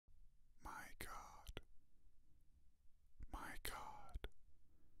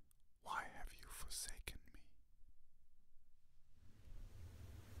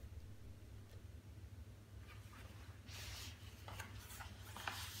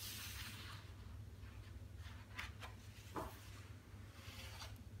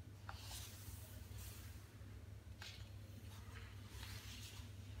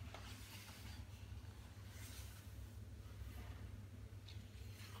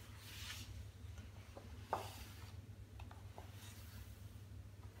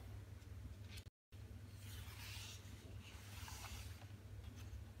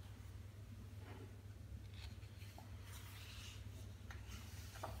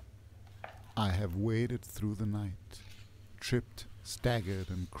I have waded through the night, tripped, staggered,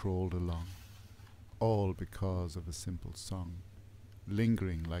 and crawled along, all because of a simple song,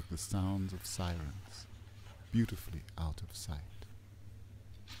 lingering like the sounds of sirens, beautifully out of sight.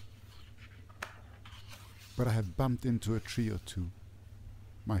 But I have bumped into a tree or two.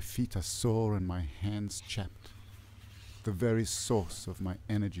 My feet are sore and my hands chapped, the very source of my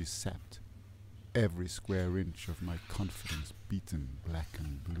energy sapped, every square inch of my confidence beaten black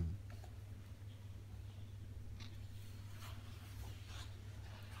and blue.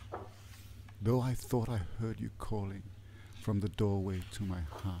 Though I thought I heard you calling from the doorway to my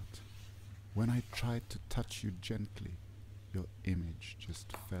heart, when I tried to touch you gently, your image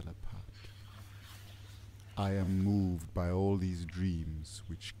just fell apart. I am moved by all these dreams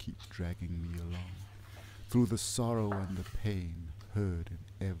which keep dragging me along, through the sorrow and the pain heard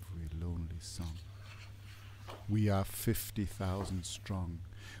in every lonely song. We are 50,000 strong,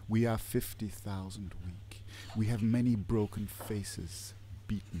 we are 50,000 weak, we have many broken faces,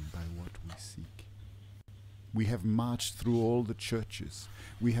 beaten by what we seek. We have marched through all the churches,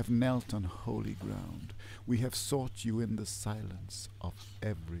 we have knelt on holy ground, we have sought you in the silence of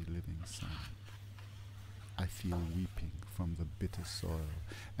every living sound. I feel weeping from the bitter soil,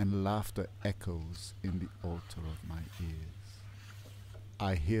 and laughter echoes in the altar of my ears.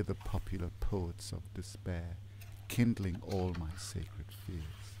 I hear the popular poets of despair, kindling all my sacred fears.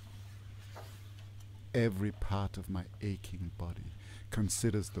 Every part of my aching body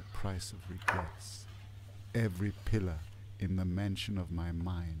considers the price of regrets. Every pillar in the mansion of my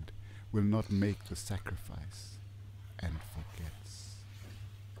mind will not make the sacrifice and forgets.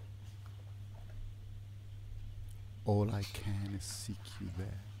 All I can is seek you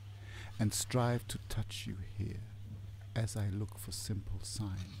there, and strive to touch you here, as I look for simple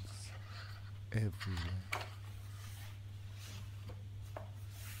signs everywhere.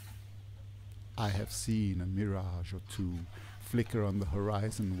 I have seen a mirage or two flicker on the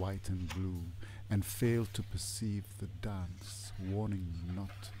horizon white and blue, and failed to perceive the dance, warning me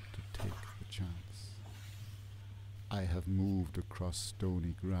not to take the chance. I have moved across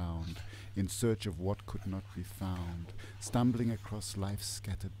stony ground in search of what could not be found, stumbling across life's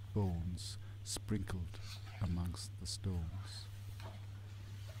scattered bones, sprinkled amongst the stones.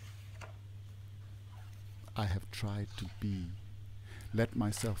 I have tried to be, let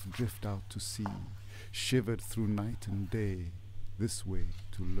myself drift out to sea, shivered through night and day, this way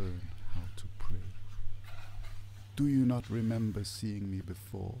to learn how to pray. Do you not remember seeing me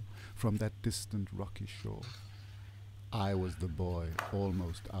before from that distant rocky shore? I was the boy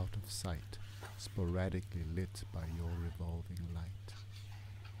almost out of sight, sporadically lit by your revolving light.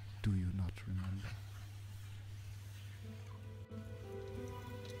 Do you not remember?